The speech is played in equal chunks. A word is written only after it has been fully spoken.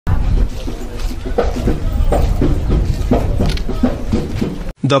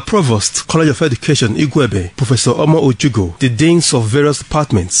The Provost, College of Education Igueben, Professor Omo Ojugo, the deans of various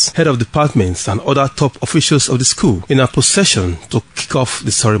departments, head of departments and other top officials of the school in a procession to kick off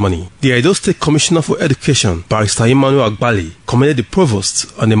the ceremony. The Edo State Commissioner for Education, Barrister Agbali, commended the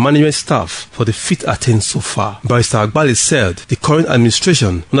Provost and the management staff for the feat attained so far. Barrister Agbali said the current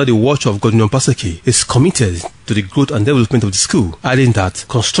administration, under the watch of Fedinard Osakue, is committed to the growth and development of the school, adding that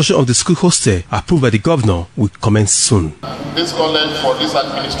construction of the school hostel approved by the governor will commence soon. This college for this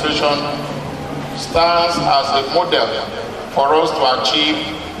administration stands as a model for us to achieve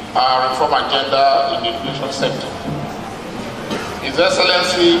our reform agenda in the education sector. His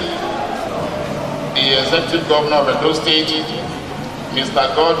Excellency, the Executive Governor of Edo State,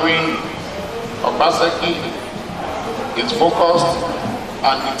 Mr. Godwin Obaseki, is focused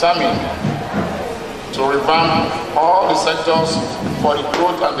and determined to revamp all the sectors for the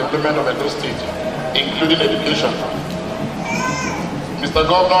growth and development of Edo State, including education. Mr.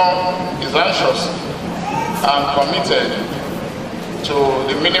 Governor is anxious and committed to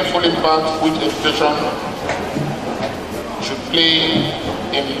the meaningful impact which education should play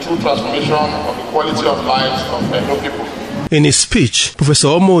in the true transformation of the quality of lives of Edo people. In his speech, Professor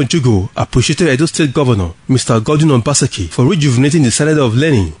Omo Ojugo appreciated Edo State Governor Mr. Godwin Obaseki for rejuvenating the standard of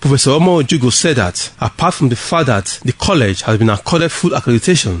learning. Professor Omo Ojugo said that, apart from the fact that the college has been accorded full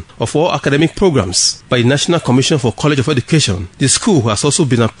accreditation of all academic programs by the National Commission for College of Education, the school has also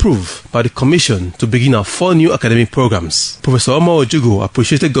been approved by the Commission to begin 4 new academic programs. Professor Omo Ojugo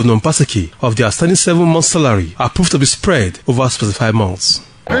appreciated Governor Obaseki of the outstanding 7-month salary approved to be spread over specified months.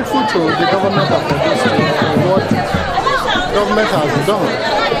 Grateful to the government of Edo State for what government has done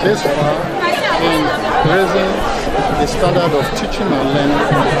this far in raising the standard of teaching and learning,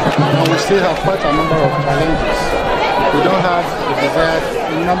 and we still have quite a number of challenges. We don't have the desired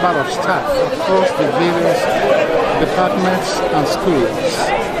number of staff across the various departments and schools,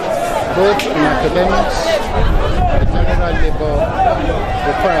 both in academics and general labor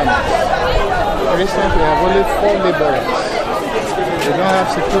requirements. For instance, we have only 4 laborers. We don't have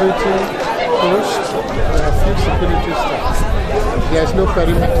security posts, we have few security staff. There is no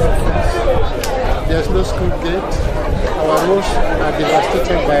perimeter fence. There is no school gate. Our roads are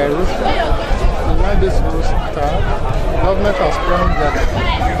devastated by erosion. And now this roads start, government has promised that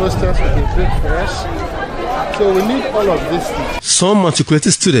hostels will be built for us. So we need all of these things. Some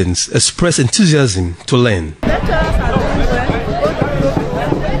matriculated students express enthusiasm to learn. The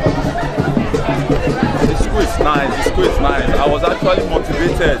school is nice. I was actually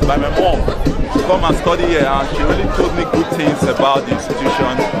motivated by my mom to come and study here, and she really told me good things about the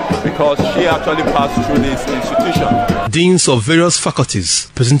institution because she actually passed through this institution. Deans of various faculties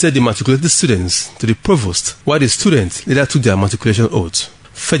presented the matriculated students to the provost, while the students later took their matriculation oath.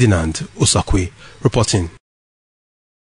 Fedinard Osakue reporting.